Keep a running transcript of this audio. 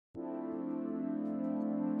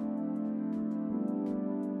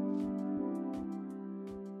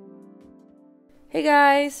Hey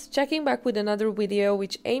guys, checking back with another video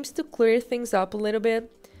which aims to clear things up a little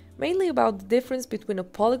bit, mainly about the difference between a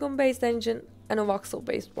polygon-based engine and a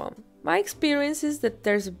voxel-based one. My experience is that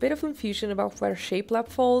there's a bit of confusion about where Shapelab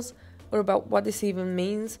falls, or about what this even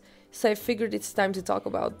means, so I figured it's time to talk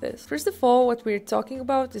about this. First of all, what we're talking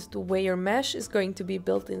about is the way your mesh is going to be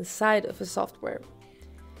built inside of a software.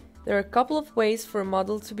 There are a couple of ways for a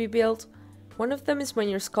model to be built. One of them is when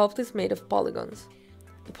your sculpt is made of polygons.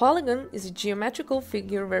 The polygon is a geometrical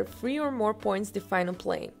figure where 3 or more points define a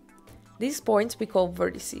plane. These points we call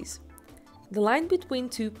vertices. The line between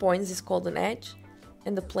 2 points is called an edge,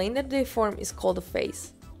 and the plane that they form is called a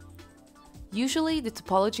face. Usually the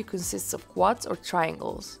topology consists of quads or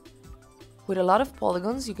triangles. With a lot of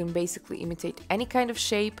polygons you can basically imitate any kind of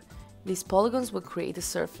shape. These polygons will create a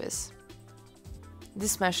surface.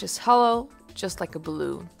 This mesh is hollow, just like a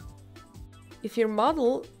balloon. If your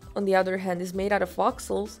model, on the other hand, is made out of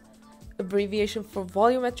voxels, abbreviation for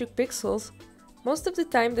volumetric pixels, most of the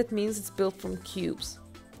time that means it's built from cubes.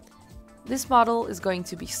 This model is going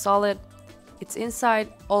to be solid. Its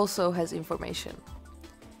inside also has information.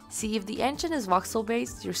 See, if the engine is voxel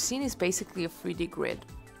based, your scene is basically a 3D grid.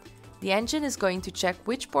 The engine is going to check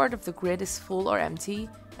which part of the grid is full or empty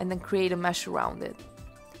and then create a mesh around it.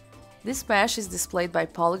 This mesh is displayed by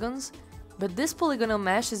polygons, but this polygonal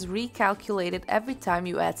mesh is recalculated every time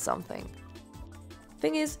you add something.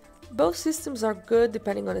 Thing is, both systems are good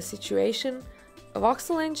depending on the situation. A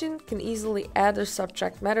voxel engine can easily add or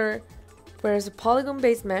subtract matter, whereas a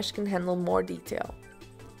polygon-based mesh can handle more detail.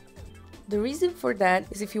 The reason for that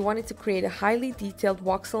is if you wanted to create a highly detailed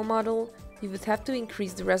voxel model, you would have to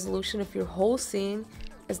increase the resolution of your whole scene,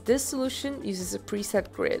 as this solution uses a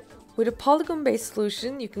preset grid. With a polygon-based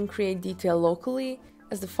solution, you can create detail locally,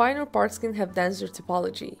 as the finer parts can have denser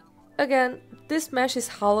topology. Again, this mesh is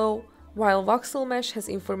hollow, while voxel mesh has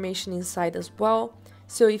information inside as well,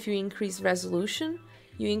 so if you increase resolution,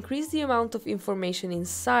 you increase the amount of information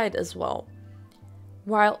inside as well.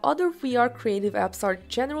 While other VR creative apps are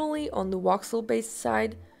generally on the voxel-based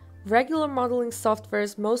side, regular modeling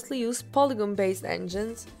softwares mostly use polygon-based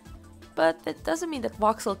engines, but that doesn't mean that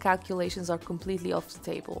voxel calculations are completely off the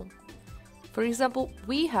table. For example,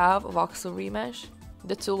 we have a voxel remesh,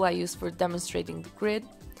 the tool I use for demonstrating the grid,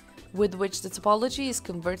 with which the topology is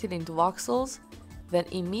converted into voxels, then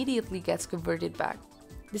immediately gets converted back.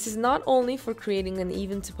 This is not only for creating an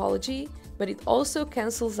even topology, but it also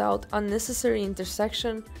cancels out unnecessary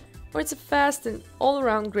intersection, or it's a fast and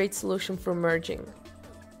all-around great solution for merging.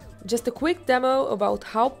 Just a quick demo about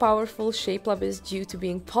how powerful Shapelab is due to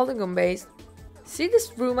being polygon-based. See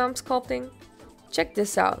this room I'm sculpting? Check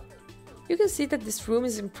this out. You can see that this room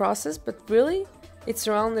is in process, but really, it's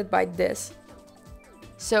surrounded by this.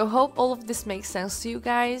 So hope all of this makes sense to you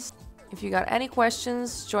guys. If you got any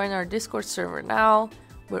questions, join our Discord server now.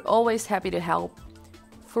 We're always happy to help.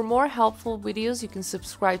 For more helpful videos, you can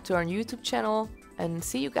subscribe to our YouTube channel, and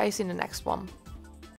see you guys in the next one.